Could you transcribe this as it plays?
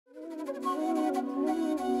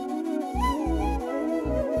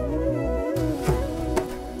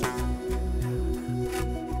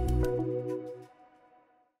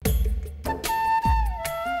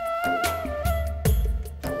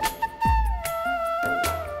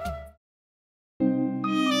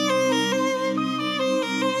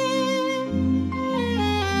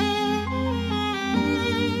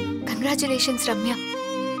Congratulations, Ramya.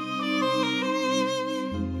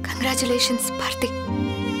 Congratulations, Parthi.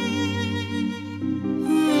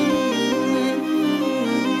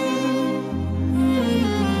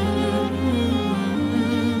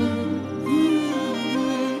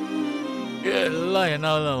 எல்லாம்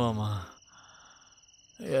என்னாலதான் மாமா,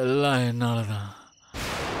 எல்லாம் என்னாலதான்,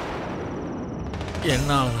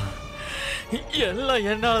 என்னாலதான், எல்லாம்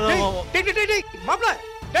என்னாலதான் மாமா. மாப்ள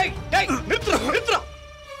டேய் டேய் நிறுத்துற நிறுத்துற.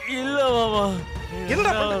 இல்ல மாமா,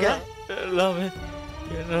 என்னடா பண்றீங்க? எல்லாமே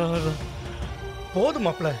என்னாலதான். போதும்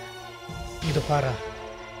மாப்ள, இது பாரா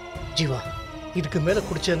ஜீவா, இதுக்கு மேல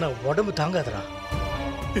குடிச்சேன்னா உடம்பு தாங்காதடா.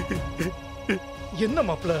 என்ன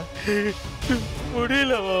மாப்ள?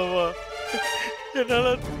 முடியல மாமா,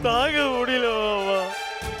 என்னால தாங்க முடியல மாமா.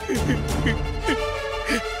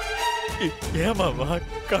 ஏன் மாமா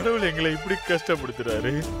கடவுள் எங்களை இப்படி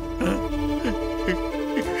கஷ்டப்படுத்துறாரு?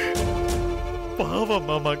 பாவம்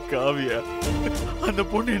மாமா காவியா, அந்த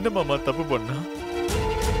பொண்ணு என்ன மாமா தப்பு பண்ணா?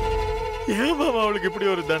 ஏன் மாமா அவளுக்கு இப்படி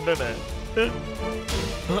ஒரு தண்டனை?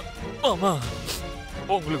 மாமா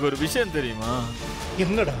உங்களுக்கு ஒரு விஷயம் தெரியுமா?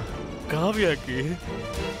 என்னடா? காவியாக்கு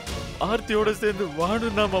ஆர்த்தியோட சேர்ந்து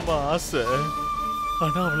வாழணும்னா மாமா ஆசை.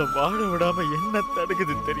 ஆனா அவளை வாழ விடாம என்ன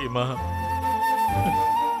தடுக்குது தெரியுமா?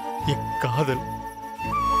 என் காதல்,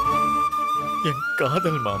 என்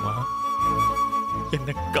காதல் மாமா.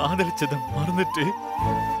 என்ன காதலிச்சதை மறந்துட்டு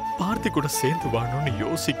பார்த்தி கூட சேர்ந்து வாழணும்னு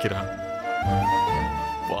யோசிக்கிறான்.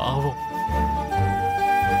 பாவம்,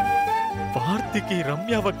 பார்த்திக்கு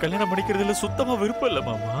ரம்யாவை கல்யாணம் பண்ணிக்கிறதுல சுத்தமா விருப்பம் இல்ல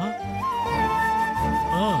மாமா.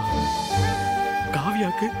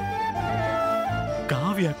 காவியாக்கு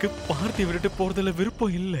காவியாக்கு பார்த்தி விட்டுட்டு போறதுல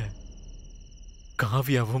விருப்பம் இல்ல.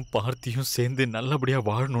 காவியாவும் பார்த்தியும் சேர்ந்து நல்லபடியா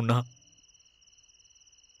வாழணும்னா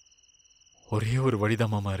ஒரே ஒரு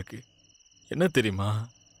வழிதான் மாமா இருக்கு. என்ன தெரியுமா?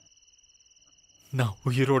 நான்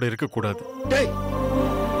உயிரோட இருக்க கூடாது.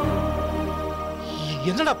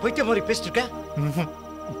 என்னடா பைத்திய மாதிரி பேசிட்டு இருக்க?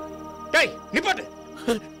 டேய் நிப்பாட்டு.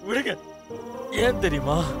 விடுங்க. ஏன்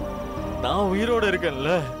தெரியுமா? நான் உயிரோட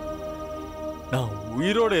இருக்கேன்ல. நான்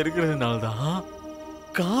உயிரோட இருக்கிறதுனாலதான்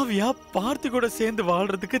காவியா பார்த்தி கூட சேர்ந்து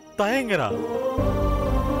வாழ்றதுக்கு தயங்குறா.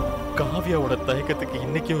 காவியாவோட தயக்கத்துக்கு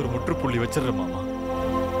இன்னைக்கு ஒரு முற்றுப்புள்ளி வச்சிடற மாமா.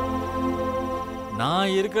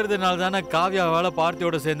 நான் இருக்கிறதுனால தானே காவியாவால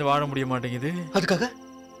பார்த்தியோட சேர்ந்து வாழ முடிய மாட்டேங்குது. அதுக்காக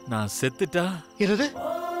நான் செத்துட்டா? என்னது?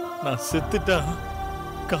 நான் செத்துட்டா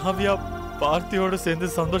காவியா பார்த்தியோட சேர்ந்து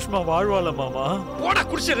சந்தோஷமா வாழ்வாள மாமா. போடா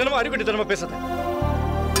குடிச்சு என்னமா அறிவிட்டு தரமா பேசாத.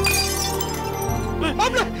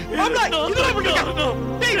 மாப்ள மாப்ள இதுல விடுங்க.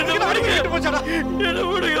 டேய் இதுல அறிவிட்டு போச்சடா. என்ன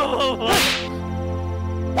விடுங்க மாமா.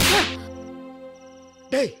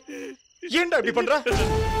 டேய் ஏன்டா இப்படி பண்ற?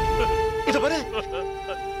 இத பாரு,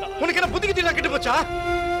 உனக்கு என்ன புத்தி கிட்டி கெட்டு போச்சா?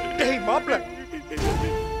 டேய் மாப்ள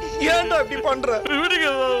ஏன்டா இப்படி பண்ற? விடுங்க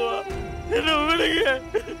மாமா, என்ன விடுங்க.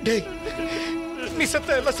 டேய் நீ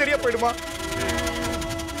செத்த எல்லாம் சரியா போயிடுமா?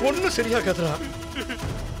 ஒன்னும் சரியாகாதுடா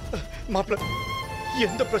மாப்ள.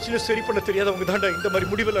 எந்த பிரச்சனையும் சரி பண்ண தெரியாதவங்க தாண்டா இந்த மாதிரி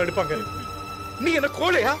முடிவெல்லாம் எடுப்பாங்க. நீ என்ன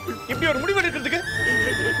கோழையா இப்படி ஒரு முடிவு எடுக்கிறதுக்கு?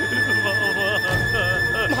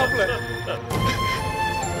 மாப்ள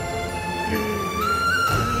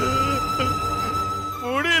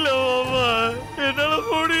முடியல மாமா, என்னால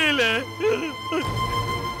முடியல.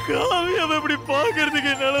 காவியாவை இப்படி பாக்குறதுக்கு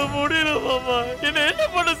என்னால முடியல மாமா. என்ன என்ன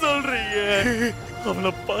பண்ண சொல்றீங்க?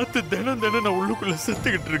 அவளை பார்த்து தினம் தினம் நான் உள்ளுக்குள்ள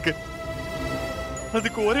செத்துக்கிட்டு இருக்கேன்.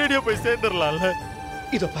 அதுக்கு ஒரே அடியா போய் சேர்ந்துடலாம்ல.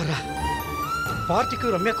 இத பாரு,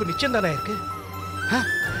 பார்த்திக்கும் ரம்யாக்கும் நிச்சயம் தானே இருக்கு.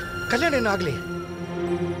 கல்யாணம் என்ன ஆகலையே.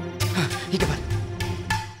 இத பாரு,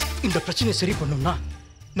 இந்த பிரச்சனையை சரி பண்ணணும்னா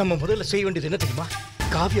நம்ம முதல்ல செய்ய வேண்டியது என்ன தெரியுமா?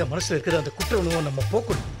 காவியா மனசுல இருக்கிற அந்த குற்ற உணர்வை நம்ம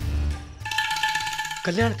போக்கணும்.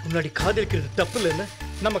 கல்யாணத்துக்கு முன்னாடி காதலிக்கிறது தப்பு இல்லைன்னு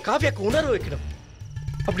நம்ம காவியாக்கு உணர வைக்கணும்.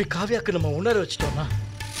 அப்படி காவியாக்கு நம்ம உணர வச்சிட்டோம்னா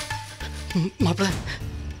மாப்ள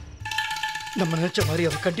நம்ம நினைச்ச மாதிரி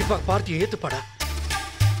அவ கண்டிப்பா பார்த்தியை ஏத்துப்பாடா.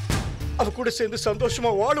 அவ கூட சேர்ந்து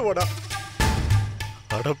சந்தோஷமா வாழுவாடா.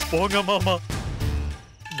 அட போங்க மாமா,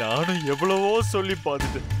 நானும் எவ்வளவோ சொல்லி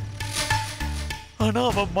பார்த்துட்டேன். ஆனா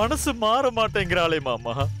அவ மனசு மாற மாட்டேங்கிறாளே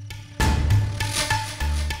மாமா.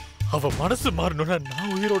 அவ மனசு மாறணும்னா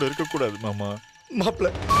நான் உயிரோட இருக்க கூடாது மாமா. மாப்ள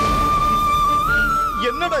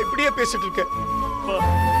என்னடா இப்படியே பேசிட்டு இருக்க?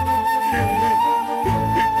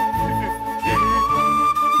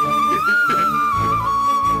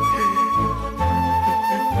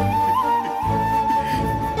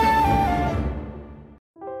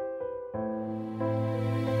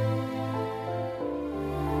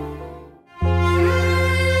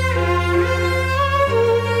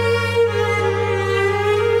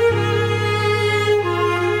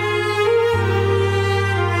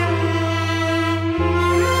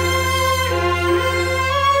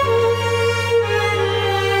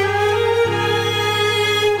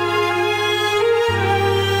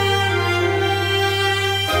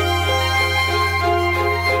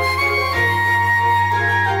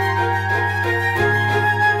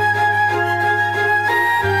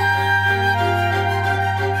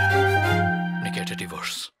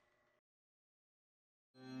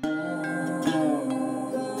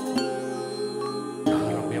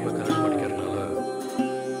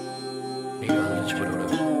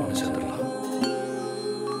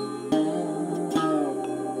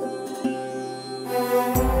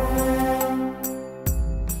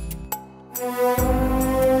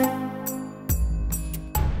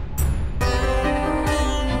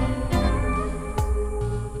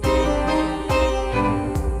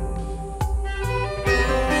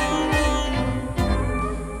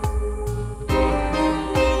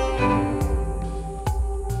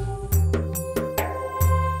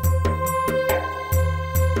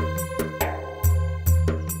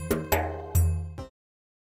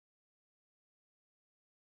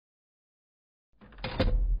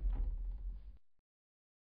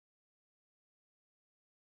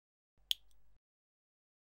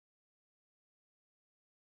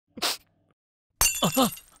 ஐயோ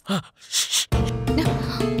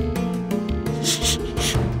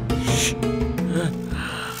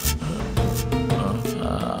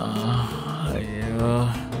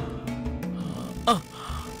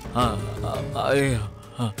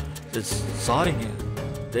சாரிங்க,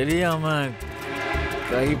 தெரியாம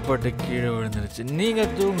கைப்பட்டு கீழே விழுந்துருச்சு. நீங்க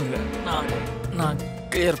தூங்குங்க, நான்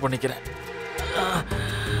கிளியர் பண்ணிக்கிறேன்.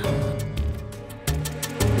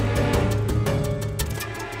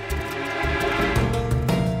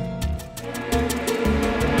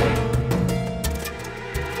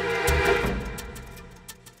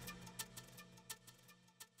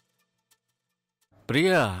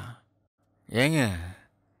 பிரியா, ஏங்க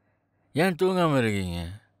ஏன் தூங்காம இருக்கீங்க?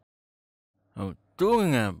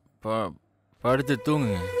 தூங்குங்க, படுத்து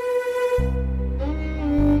தூங்குங்க.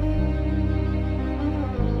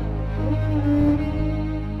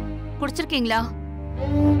 குடிச்சிருக்கீங்களா?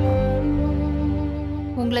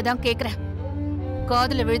 உங்களை தான் கேக்குறேன்.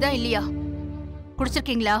 காதுல விழுதா இல்லையா?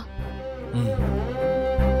 குடிச்சிருக்கீங்களா?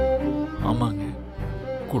 ஆமாங்க,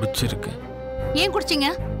 குடிச்சிருக்கேன். ஏன் குடிச்சீங்க?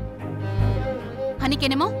 அன்னைக்கு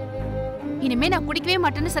என்னமோ இனிமே நான் குடிக்கவே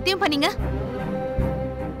மாட்டேன்னு சத்தியம் பண்ணீங்க.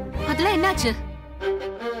 அதெல்லாம் என்னாச்சு?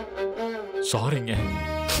 சாரிங்க,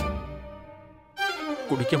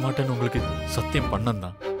 குடிக்க மாட்டேன்னு உங்களுக்கு சத்தியம்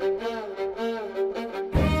பண்ணந்தான்.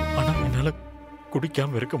 ஆனா என்னால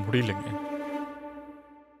குடிக்காம இருக்க முடியலங்க.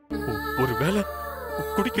 ஒருவேளை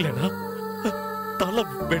குடிக்கலன்னா தலை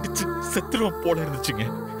வெடிச்சு செத்துருவோம் போல இருந்துச்சுங்க.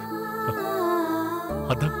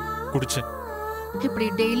 அதான் குடிச்சேன். இப்படி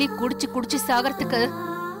டெய்லி குடிச்சு குடிச்சு சாகறதுக்கு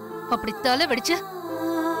அப்படி தலை வெடிச்சு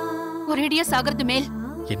ஒரேடியா சாகிறது மேல்.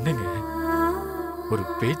 என்னங்க ஒரு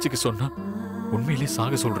பேச்சுக்கு சொன்னா உண்மையிலே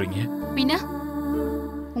சாக சொல்றீங்க? பின்ன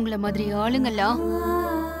உங்கள மாதிரி ஆளுங்கெல்லாம்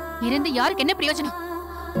இருந்து யாருக்கு என்ன பிரயோஜனம்?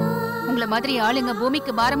 உங்கள மாதிரி ஆளுங்க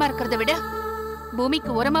பூமிக்கு பாரமா இருக்கிறத விட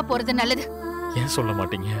பூமிக்கு உரமா போறது நல்லது. ஏன் சொல்ல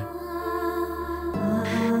மாட்டீங்க?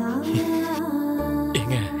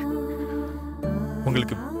 ஏங்க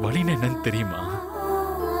உங்களுக்கு வலின்னு என்னன்னு தெரியுமா?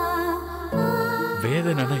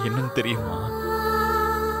 வேதனைனா என்னன்னு தெரியுமா?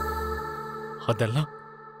 அதெல்லாம்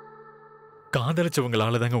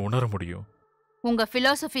காதலிச்சவங்களால தாங்க உணர முடியும். உங்க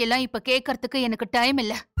பிலாசபி எல்லாம் இப்ப கேட்கறதுக்கு எனக்கு டைம்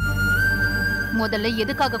இல்ல. முதல்ல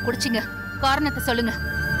எதுக்காக குடிச்சீங்க காரணத்தை சொல்லுங்க.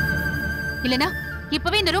 இல்லனா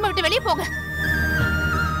இப்பவே இந்த ரூமை விட்டு வெளியே போங்க.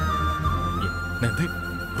 என்னது,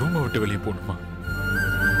 ரூமை விட்டு வெளியே போகணுமா?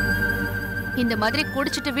 இந்த மாதிரி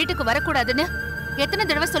குடிச்சிட்டு வீட்டுக்கு வரக்கூடாதுன்னு எத்தனை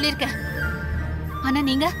தடவை சொல்லியிருக்கேன். ஆனா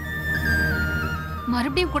நீங்க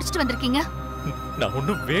மறுபடியும் குடிச்சிட்டு வந்திருக்கீங்க. நான்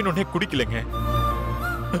ஒண்ணும் வேணும்னே குடிக்கலங்க.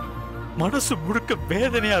 மனசு முழுக்க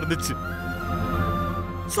வேதனையா இருந்துச்சு.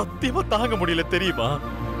 சத்தியமா தாங்க முடியல தெரியுமா?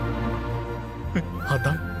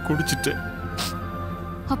 அதான் குடிச்சிட்டு.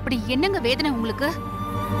 அப்படி என்னங்க வேதனை உங்களுக்கு?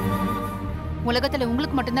 உலகத்துல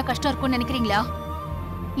உங்களுக்கு மட்டும்தான் கஷ்டம் இருக்கும்னு நினைக்கிறீங்களா?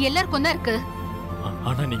 எல்லாருக்கும் தான் இருக்கு.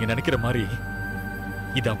 ஆனா நீங்க நினைக்கிற மாதிரி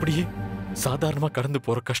இது அப்படியே சாதாரணமா கடந்து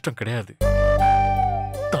போற கஷ்டம் கிடையாது.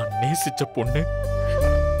 தான் நேசிச்ச பொண்ணு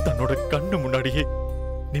தன்னோட கண்ணு முன்னாடியே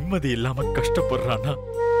நிம்மதி இல்லாம கஷ்டப்படுறானா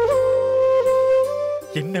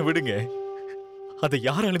என்ன விடுங்க, அதை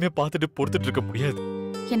யாராலுமே பார்த்துட்டு பொறுத்துட்டு இருக்க முடியாது.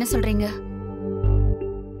 என்ன சொல்றீங்க?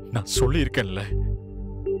 நான் சொல்லி இருக்கேன்ல,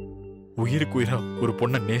 உயிருக்கு உயிரா ஒரு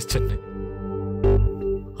பொண்ணை நேசிச்சேன்னு.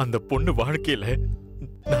 அந்த பொண்ணு வாழ்க்கையில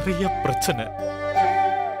நிறைய பிரச்சனை.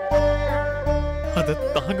 அதை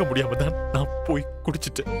தாங்க முடியாம தான் நான் போய்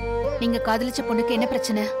குடிச்சிட்டேன். நீங்க காதலிச்ச பொண்ணுக்கு என்ன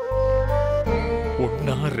பிரச்சனை?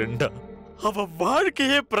 ஒன்னா ரெண்டா அவ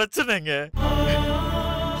வாழ்க்கையே பிரச்சனைங்க.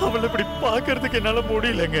 அவளை இப்படி பாக்குறதுக்கு என்னால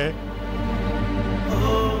முடியலங்க.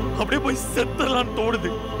 அப்படியே போய் செத்தரலான்னு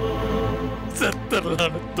தோணுது.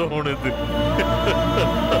 செத்தரலான்னு தோணுது.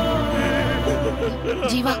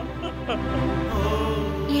 ஜீவா,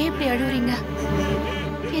 ஏன் இப்படி அழுவுறீங்க?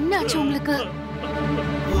 என்ன ஆச்சு உங்களுக்கு?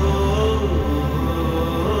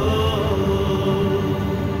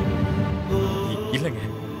 இல்லங்க,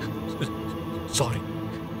 சாரி.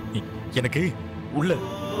 எனக்கு உள்ள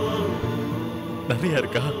நிறைய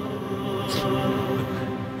இருக்கா,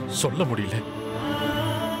 சொல்ல முடியல.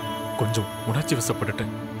 கொஞ்சம் உணர்ச்சி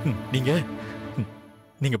வசப்பட்டுட்டேன்.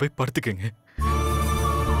 நீங்க போய் படுத்துக்கங்க,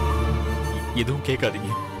 எதுவும்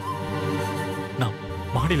கேட்காதீங்க. நான்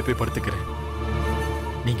மாடியில போய் படுத்துக்கிறேன்.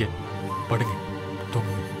 நீங்க படுங்க,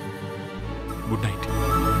 தூங்குங்க. Good night.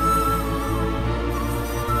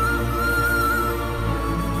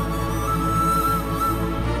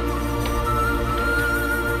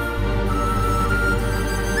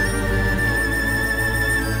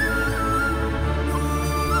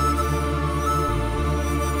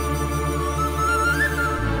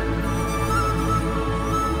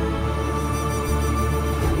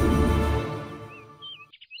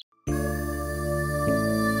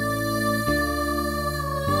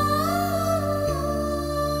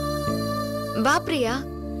 வா பிரியா.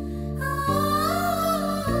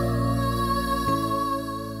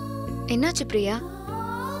 என்னாச்சு பிரியா?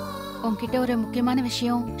 உன்கிட்ட ஒரு முக்கியமான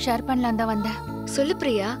விஷயம் ஷேர் பண்ணலாம் தான் வந்தேன். சொல்லு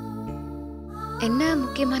பிரியா, என்ன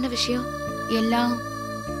முக்கியமான விஷயம்? எல்லாம்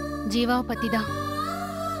ஜீவாவை பத்தி தான்.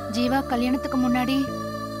 ஜீவா கல்யாணத்துக்கு முன்னாடி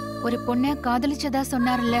ஒரு பொண்ணை காதலிச்சதா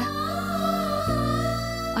சொன்னார்ல,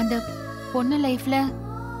 அந்த பொண்ணு லைஃப்ல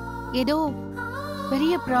ஏதோ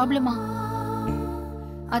பெரிய ப்ராப்ளமா.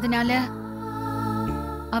 அதனால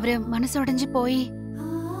அவரு மனசு உடைஞ்சு போய்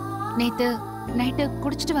நேத்து நைட்டு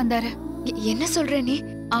குடிச்சிட்டு வந்தாரு. என்ன சொல்ற நீ?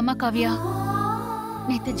 ஆமா காவியா,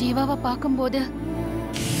 நேத்து ஜீவாவை பார்க்கும்போது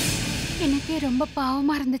எனக்கே ரொம்ப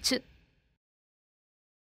பாவமா இருந்துச்சு.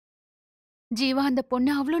 ஜீவா அந்த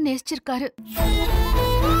பொண்ணு அவ்வளோ நேசிச்சிருக்காரு.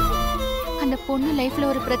 அந்த பொண்ணு லைஃப்ல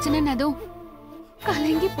ஒரு பிரச்சனைனதும்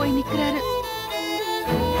கலங்கி போய் நிக்கிறாரு.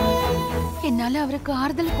 என்னால அவருக்கு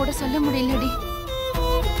ஆறுதல் கூட சொல்ல முடியலடி.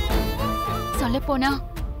 சொல்ல போனா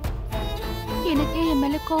எனக்கே என்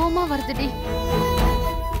மேல கோவமா வருதுடி.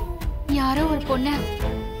 யாரோ ஒரு பொண்ண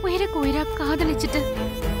உயிருக்கு உயிரா காதலிச்சுட்டு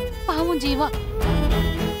பாவம் ஜீவா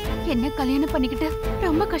என்ன கல்யாணம் பண்ணிக்கிட்டு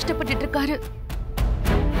ரொம்ப கஷ்டப்பட்டுட்டு இருக்காரு.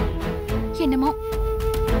 என்னமோ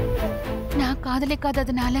நான்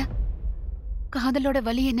காதலிக்காததுனால காதலோட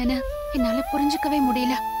வலி என்னன்னு என்னால புரிஞ்சுக்கவே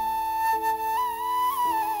முடியல.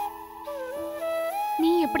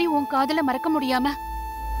 நீ எப்படி உன் காதல மறக்க முடியாம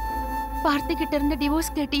பார்த்திகிட்ட இருந்த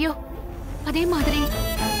டிவோர்ஸ் கேட்டியோ, அதே மாதிரி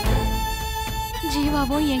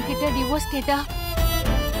ஜீவாவும் என்கிட்ட டிவோர்ஸ் கேட்டா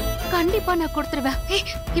கண்டிப்பா நான் கொடுத்துருவேன்.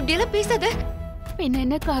 இப்படி எல்லாம் பேசாத. பின்ன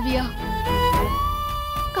என்ன காவியா,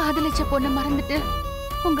 காதலிச்ச பொண்ணு மறந்துட்டு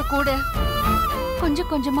உங்க கூட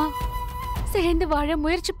கொஞ்சம் கொஞ்சமா சேர்ந்து வாழ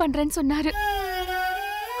முயற்சி பண்றேன்னு சொன்னாரு.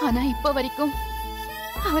 ஆனா இப்ப வரைக்கும்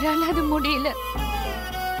அவரால் அது முடியல.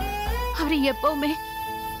 அவரு எப்பவுமே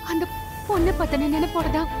அந்த பொண்ணு பத்தின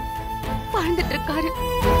நினைப்போடதான் வாழ்ந்துட்டு இருக்காரு.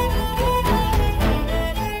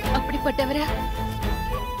 அப்படிப்பட்டவரை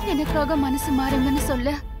எனக்காக மனசு மாறுங்கன்னு சொல்ல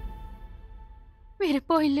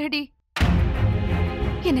விருப்பம் இல்லடி.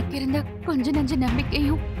 எனக்கு இருந்த கொஞ்ச நஞ்ச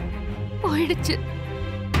நம்பிக்கையும் போயிடுச்சு.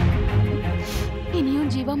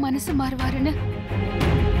 இனியும் ஜீவா மனசு மாறுவாருன்னு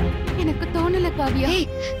எனக்கு தோணல காவியா.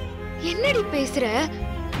 என்னடி பேசுற?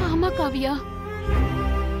 ஆமா காவியா,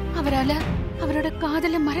 அவரால அவரோட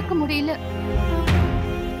காதல மறக்க முடியல.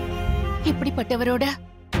 இப்படிப்பட்டவரோட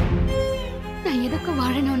நான் எதுக்கு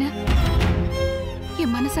வாழணும்னு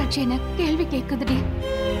என் மனசாட்சி என்ன கேள்வி கேக்குதுடி.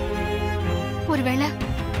 ஒருவேளை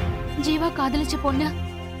ஜீவா காதலிச்ச பொண்ணு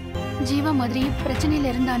ஜீவா மாதிரி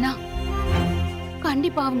பிரச்சனையில இருந்தானா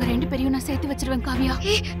கண்டிப்பா அவங்க ரெண்டு பேரையும் நான் சேர்த்து வச்சிருவேன் காவியா.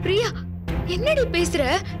 பிரியா, என்னடி பேசுற?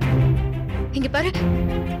 இங்க பாரு,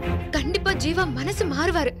 கண்டிப்பா ஜீவா மனசு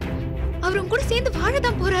மாறுவாரு. அவரும் கூட சேர்ந்து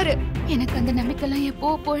வாழதான் போறாரு. எனக்கு அந்த நம்பிக்கைலாம் எப்போ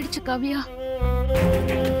போயிடுச்சு காவியா.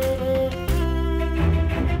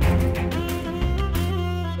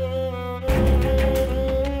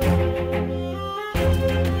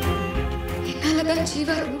 என்னாலதான்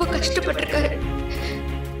ஜீவா ரொம்ப கஷ்டப்பட்டிருக்காரு.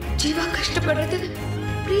 ஜீவா கஷ்டப்படுறது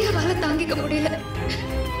பிரியாவால தாங்கிக்க முடியல.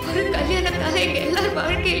 ஒரு கல்யாணத்தால எங்க எல்லார்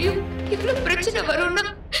வாழ்க்கையிலும் இவ்வளவு பிரச்சனை வரும்னா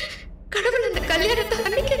கடவுள் அந்த கல்யாணத்தை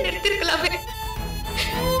அன்னைக்கு நிறுத்திருக்கலாமே.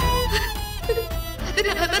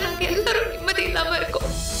 அதனாலதான் நாங்க எல்லாரும் நிம்மதி இல்லாம இருக்கோம்.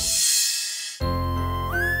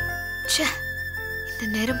 இந்த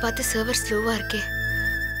நேரம் பார்த்து சர்வர் ஸ்லோவா இருக்கே.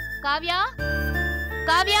 காவியா,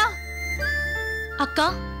 காவியா. அக்கா,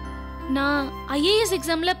 நான் ஐஏஎஸ்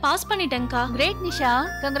எக்ஸாம்ல பாஸ் பண்ணிட்டேன்க்கா. Great Nisha,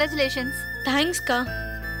 congratulations. தேங்க்ஸ்க்கா.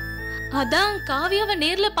 அதான் காவியாவை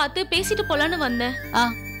நேர்ல பார்த்து பேசிட்டு போலான்னு வந்தேன்.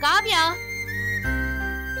 காவியா,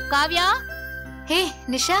 காவியா. ஹே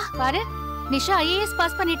நிஷா, பாரு, நிஷா ஐஏஎஸ்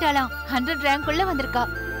பாஸ் பண்ணிட்டாளாம். 100 ரேங்க் உள்ள வந்திருக்கா.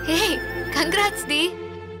 ஹே congrats D.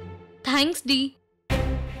 Thanks D.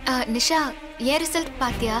 Nisha, ஏன் ரிசல்ட்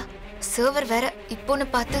பாத்தியா? சர்வர் வேற இப்போன்னு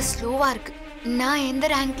பார்த்து ஸ்லோவா இருக்கு. நான் எந்த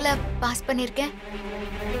ரேங்க்ல பாஸ் பண்ணிருக்கேன்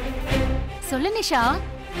சொல்லு நிஷா.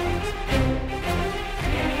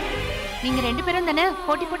 நீங்க ரெண்டு பேரும் தானே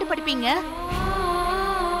போட்டி போட்டு படிப்பீங்க.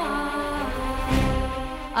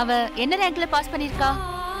 அவ என்ன ரேங்க்ல பாஸ் பண்ணிருக்கா?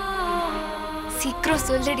 சீக்கிரம்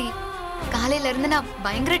சொல்லுடி. காலையில இருந்து நான்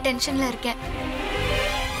பயங்கர டென்ஷன்ல இருக்கேன்.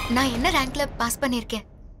 நான் என்ன ரேங்க்ல பாஸ் பண்ணிருக்கேன்?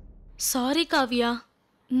 சாரி காவியா,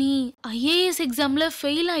 நீ ஐஏஎஸ் எக்ஸாம்ல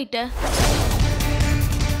ஃபெயில் ஆயிட்ட.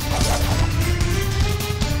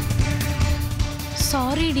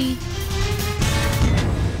 Sorry D.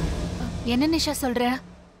 என்ன நிஷா சொல்ற?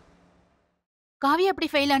 காவியா அப்படி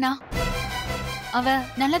ஃபெயில் ஆனா? அவ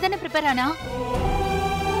நல்லா தானே ப்ரிப்பேர் ஆனா?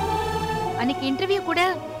 அன்னைக்கு இன்டர்வியூ கூட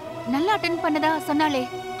நல்லா அட்டெண்ட் பண்ணதா சொன்னாலே.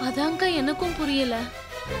 அதாங்க எனக்கும் புரியல.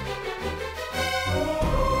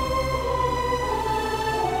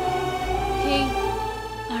 ஹே,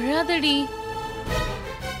 அழாதடி.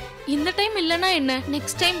 இந்த டைம் இல்லனா என்ன,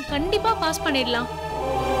 நெக்ஸ்ட் டைம் கண்டிப்பா பாஸ் பண்ணிடலாம்.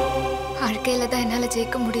 வாழ்க்கையில தான் என்னால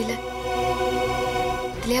ஜெயிக்க முடியல.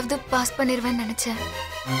 இதுலயாவது பாஸ் பண்ணிடுவேன்னு நினைச்சேன்.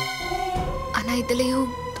 ஆனா இதுலயும்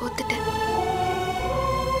தோத்துட்டேன்.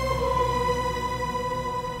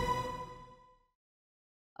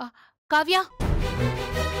 காவ்யா,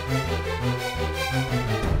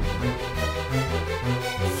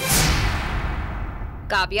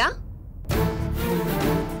 காவ்யா,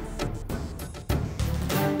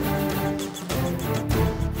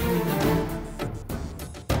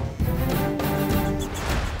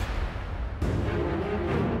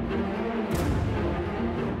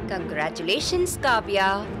 கங்க்ராச்சுலேஷன்ஸ் காவ்யா.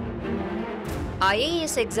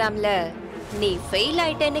 IAS எக்ஸாம்ல நீ ஃபெயில்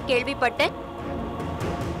ஆயிட்டேன்னு கேள்விப்பட்டேன்.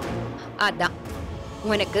 அதான்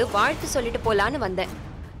உனக்கு வாழ்த்து சொல்லிட்டு போலான்னு வந்தேன்.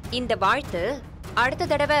 இந்த வாழ்த்து அடுத்த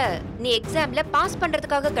தடவை நீ எக்ஸாம்ல பாஸ்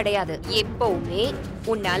பண்றதுக்காக கிடையாது, எப்பவுமே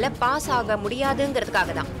உன்னால பாஸ் ஆக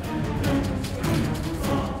முடியாதுங்கிறதுக்காக தான்.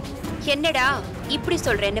 என்னடா இப்படி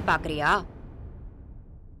சொல்றேன்னு பாக்குறியா?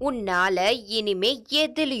 உன்னால இனிமே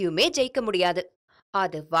எதுலயுமே ஜெயிக்க முடியாது.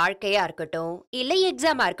 அது வாழ்க்கையா இருக்கட்டும் இல்ல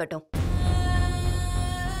எக்ஸாமா இருக்கட்டும்.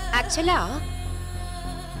 ஆக்சுவலா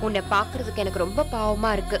உன்னை பாக்குறதுக்கு எனக்கு ரொம்ப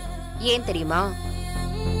பாவமா இருக்கு. ஏன் தெரியுமா?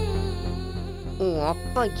 உன்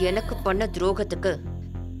அப்பா எனக்கு பண்ண துரோகத்துக்கு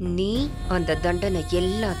நீ அந்த தண்டனை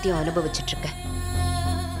எல்லாத்தையும் அனுபவிச்சுட்டு இருக்க.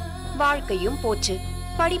 வாழ்க்கையும் போச்சு,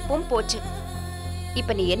 படிப்பும் போச்சு.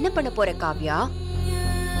 இப்ப நீ என்ன பண்ண போற காவ்யா?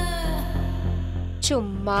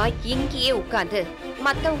 சும்மா இங்கேயே உட்கார்ந்து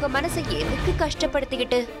மத்தவங்க மனசை எதுக்கு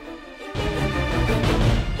கஷ்டப்படுத்திக்கிட்டு?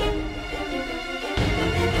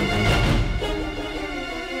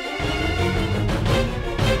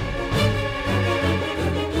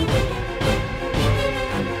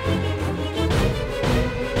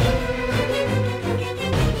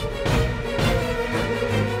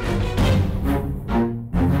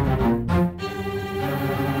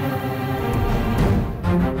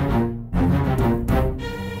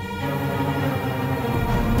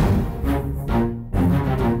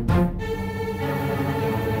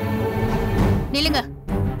 நில்லுங்க.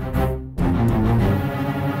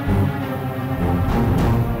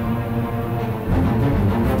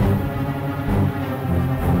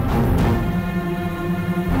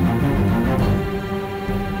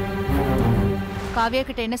 காவ்யா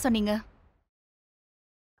கிட்ட என்ன சொன்னீங்க?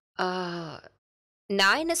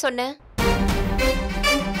 நான் என்ன சொன்னேன்?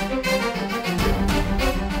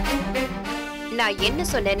 நான் என்ன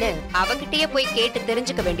சொன்னேன்னு அவகிட்டயே போய் கேட்டு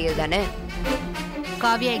தெரிஞ்சுக்க வேண்டியது தானே.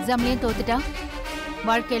 காவ்யா எக்ஸாம்லயும் தோத்துட்டா,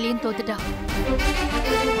 வாழ்க்கையிலயும் தோத்துட்டா.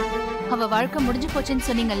 அவ வாழ்க்கை முடிஞ்சு போச்சுன்னு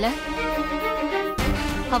சொன்னீங்கல்ல,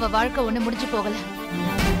 அவ வாழ்க்கை ஒண்ணு முடிஞ்சு போகல.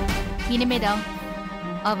 இனிமேதான்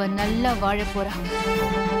அவ நல்லா வாழ போறா.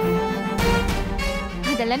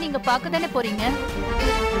 இதெல்லாம் நீங்க பார்க்க தானே போறீங்க.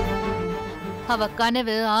 அவ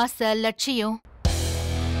கனவு, ஆசை, லட்சியம்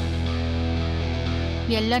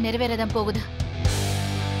எல்லாம் நிறைவேறதான் போகுது.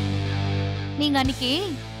 நீங்க அன்னைக்கு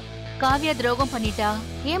காவ்யா துரோகம் பண்ணிட்டா,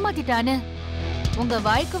 ஏமாத்திட்டான்னு உங்க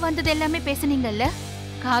வாய்க்கு வந்தது எல்லாமே பேசுனீங்கல்ல.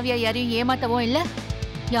 காவ்யா யாரையும் ஏமாத்தவும் இல்ல,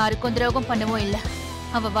 யாருக்கும் துரோகம் பண்ணவும் இல்ல.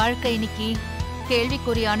 அவ வாழ்க்கை இன்னைக்கு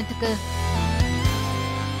கேள்விக்குறியானதுக்கு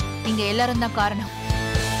நீங்க எல்லாரும் தான் காரணம்.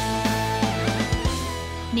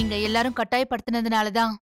 நீங்க எல்லாரும்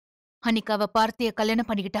கட்டாயப்படுத்தினதுனாலதான் அன்னைக்கு அவ பார்த்திய கல்யாணம்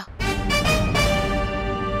பண்ணிக்கிட்டா.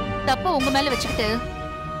 தப்ப உங்க மேல வச்சுக்கிட்டு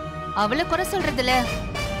அவளை குறை சொல்றதுல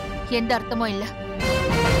எந்த அர்த்தமும் இல்ல.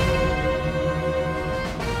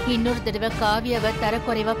 இன்னொரு தடவை காவியாவை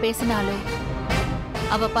தரக்குறைவா பேசினாலோ,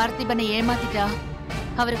 அவ பார்த்திபனை ஏமாத்திட்டா,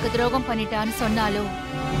 அவருக்கு துரோகம் பண்ணிட்டான்னு சொன்னாலோ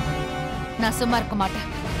நான் சும்மா இருக்க மாட்டேன்.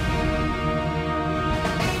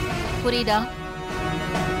 புரியுதா?